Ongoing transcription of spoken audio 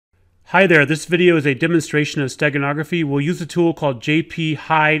Hi there, this video is a demonstration of steganography. We'll use a tool called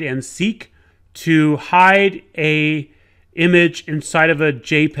JPHIDE and JPSEEK to hide a image inside of a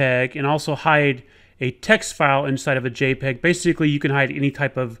JPEG and also hide a text file inside of a JPEG. Basically, you can hide any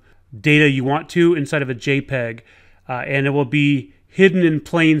type of data you want to inside of a JPEG, and it will be hidden in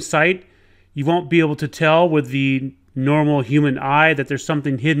plain sight. You won't be able to tell with the normal human eye that there's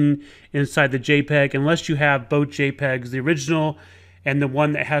something hidden inside the JPEG unless you have both JPEGs, the original and the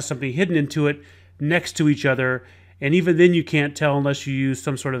one that has something hidden into it, next to each other. And even then you can't tell unless you use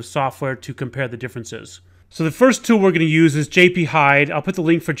some sort of software to compare the differences. So the first tool we're going to use is JPHIDE. I'll put the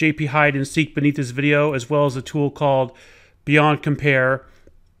link for JPHIDE and JPSEEK beneath this video, as well as a tool called Beyond Compare.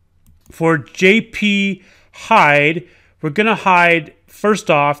 For JPHIDE, we're going to hide, first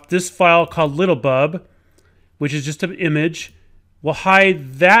off, this file called littlebub, which is just an image. We'll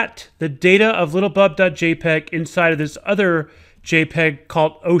hide that, the data of littlebub.jpg inside of this other JPEG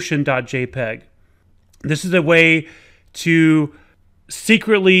called ocean.jpg. This is a way to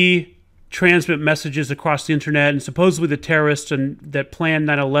secretly transmit messages across the internet, and supposedly the terrorists that planned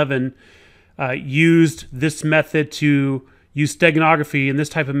 9/11 used this method to use steganography and this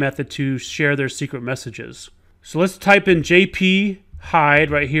type of method to share their secret messages. So let's type in JPHIDE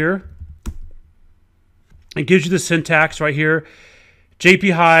right here. It gives you the syntax right here.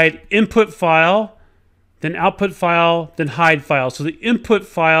 JPHIDE input file, then output file, then hide file. So the input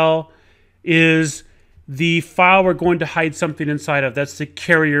file is the file we're going to hide something inside of. That's the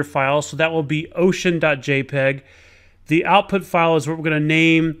carrier file. So that will be ocean.jpg. The output file is what we're going to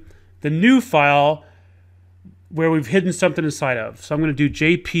name the new file where we've hidden something inside of. So I'm going to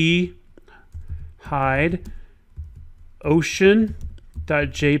do JPHIDE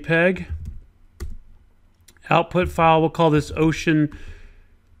ocean.jpg. Output file, we'll call this ocean2.jpg,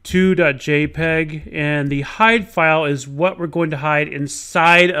 and the hide file is what we're going to hide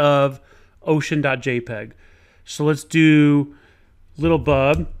inside of ocean.jpg. So let's do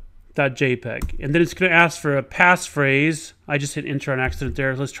littlebub.jpg, and then it's going to ask for a passphrase. I just hit enter on accident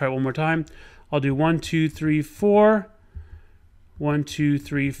there. Let's try it one more time. I'll do 1 2 3 4 1 2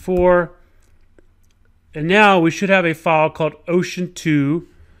 3 4, and now we should have a file called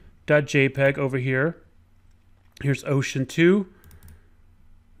ocean2.jpg over here. Here's ocean2.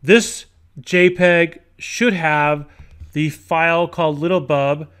 This JPEG should have the file called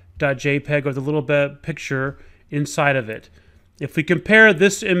littlebub.jpg, or the littlebub picture inside of it. If we compare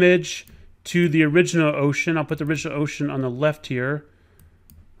this image to the original ocean, I'll put the original ocean on the left here.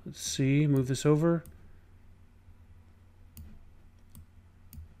 Let's see, move this over.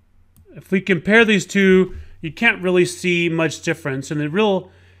 If we compare these two, you can't really see much difference. And the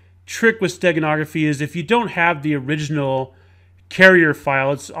real trick with steganography is if you don't have the original carrier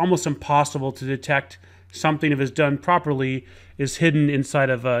file, it's almost impossible to detect something, if it's done properly, is hidden inside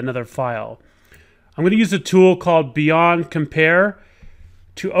of another file. I'm going to use a tool called Beyond Compare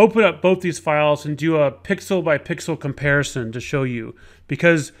to open up both these files and do a pixel by pixel comparison to show you.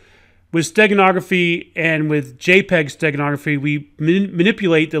 Because with steganography and with JPEG steganography, we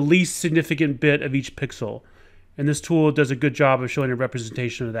manipulate the least significant bit of each pixel. And this tool does a good job of showing a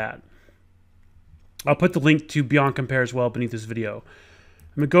representation of that. I'll put the link to Beyond Compare as well beneath this video. I'm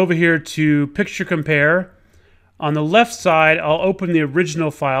going to go over here to Picture Compare. On the left side, I'll open the original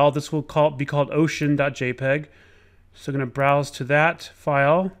file. This will be called ocean.jpg. So I'm going to browse to that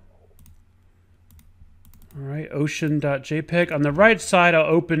file. All right, ocean.jpg. On the right side, I'll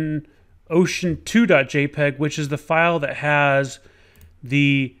open ocean2.jpg, which is the file that has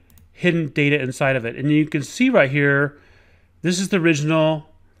the hidden data inside of it. And you can see right here, this is the original.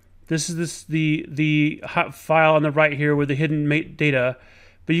 This is the file on the right here with the hidden data.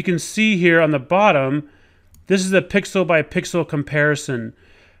 But you can see here on the bottom, this is a pixel by pixel comparison.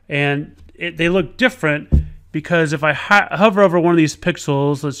 And they look different because if I hover over one of these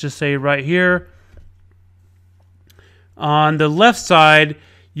pixels, let's just say right here, on the left side,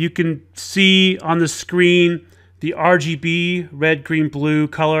 you can see on the screen the RGB, red, green, blue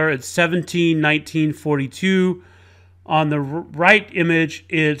color. It's 17, 19, 42. On the right image,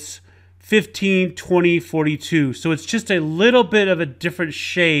 it's 15, 20, 42. So it's just a little bit of a different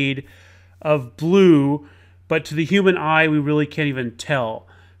shade of blue, but to the human eye, we really can't even tell.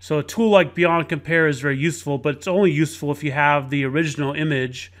 So a tool like Beyond Compare is very useful, but it's only useful if you have the original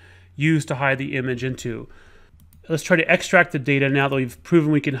image used to hide the image into. Let's try to extract the data now that we've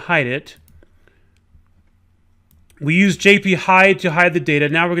proven we can hide it. We use JPHIDE to hide the data.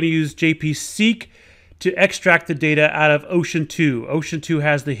 Now we're going to use JPSEEK to extract the data out of ocean2. Ocean2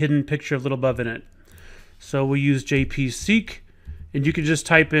 has the hidden picture of littlebub in it. So we use JPSEEK, and you can just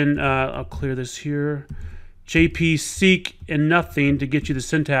type in, I'll clear this here, JPSEEK and nothing to get you the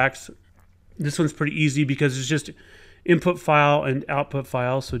syntax. This one's pretty easy because it's just input file and output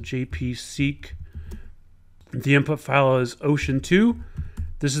file. So JPSEEK. The input file is Ocean2.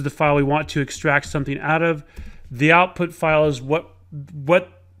 This is the file we want to extract something out of. The output file is what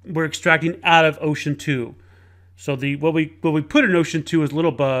we're extracting out of Ocean2. So what we put in Ocean2 is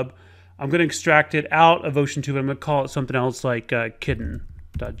littlebub. I'm going to extract it out of Ocean2, but I'm going to call it something else like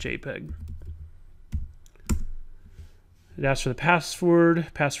kitten.jpg. It asks for the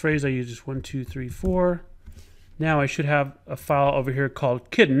passphrase. I use just 1, 2, 3, 4. Now I should have a file over here called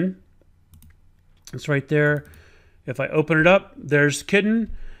kitten. It's right there. If I open it up, there's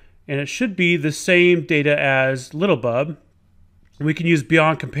kitten, and it should be the same data as littlebub. We can use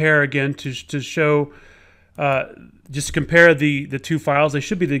beyond compare again to show, just compare the two files. They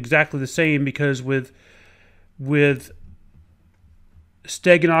should be exactly the same because with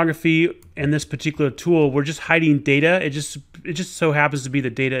Steganography and this particular tool, we're just hiding data. It just so happens to be the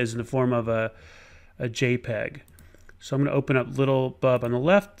data is in the form of a JPEG. So I'm going to open up littlebub on the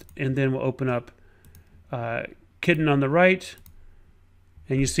left, and then we'll open up kitten on the right,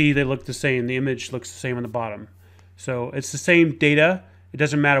 and you see they look the same. The image looks the same on the bottom. So it's the same data. It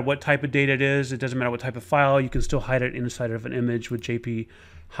doesn't matter what type of data it is. It doesn't matter what type of file. You can still hide it inside of an image with JPHIDE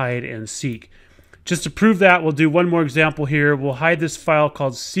and JPSEEK. Just to prove that, we'll do one more example here. We'll hide this file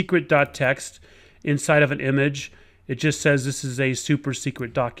called secret.txt inside of an image. It just says this is a super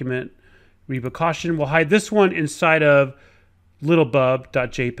secret document. Read with caution. We'll hide this one inside of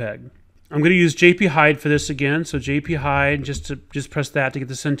littlebub.jpg. I'm going to use JPHIDE for this again. So JPHIDE, just press that to get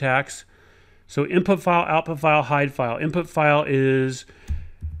the syntax. So input file, output file, hide file. Input file is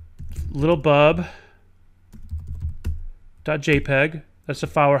littlebub.jpg. That's the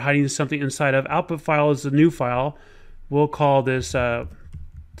file we're hiding something inside of. Output file is the new file. We'll call this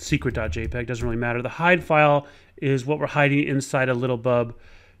secret.jpg. Doesn't really matter. The hide file is what we're hiding inside of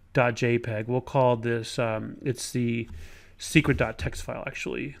littlebub.jpg. We'll call this, it's the secret.txt file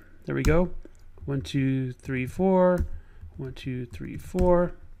actually. There we go. 1, 2, 3, 4. 1, 2, 3,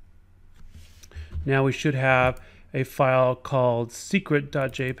 4. Now we should have a file called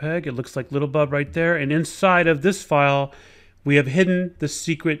secret.jpg. It looks like littlebub right there. And inside of this file, we have hidden the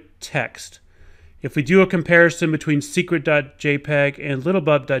secret text. If we do a comparison between secret.jpg and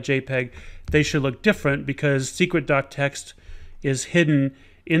littlebub.jpg, they should look different because secret.txt is hidden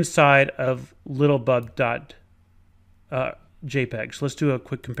inside of littlebub.jpg. So let's do a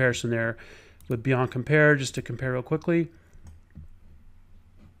quick comparison there with beyond compare, just to compare real quickly.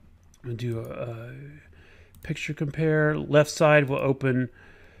 I'm going to do a picture compare. Left side will open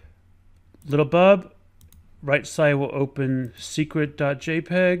littlebub. Right side will open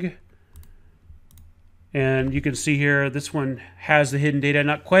secret.jpg. And you can see here, this one has the hidden data.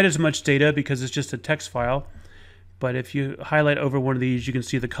 Not quite as much data because it's just a text file. But if you highlight over one of these, you can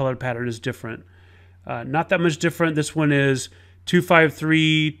see the color pattern is different. Not that much different. This one is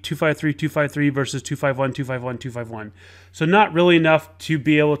 253, 253, 253 versus 251, 251, 251. So not really enough to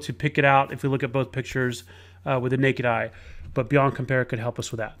be able to pick it out if we look at both pictures with the naked eye. But beyond compare could help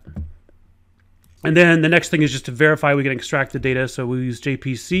us with that. And then the next thing is just to verify we can extract the data. So we use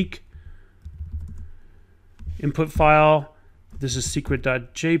JPSEEK. Input file. This is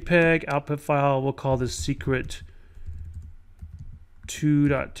secret.jpg. Output file, we'll call this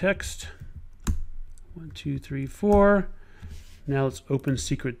secret2.txt. 1, 2, 3, 4. Now let's open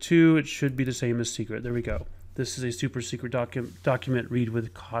secret2. It should be the same as secret. There we go. This is a super secret document. Read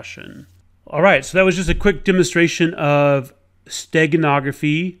with caution. All right, so that was just a quick demonstration of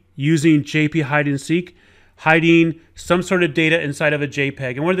steganography using JPHIDE and JPSEEK, hiding some sort of data inside of a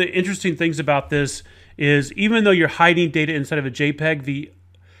JPEG. And one of the interesting things about this is even though you're hiding data inside of a JPEG, the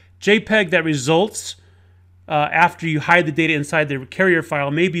JPEG that results after you hide the data inside the carrier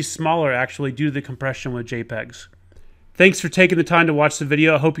file may be smaller actually due to the compression with JPEGs. Thanks for taking the time to watch the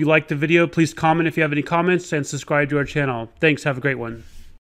video. I hope you liked the video. Please comment if you have any comments and subscribe to our channel. Thanks. Have a great one.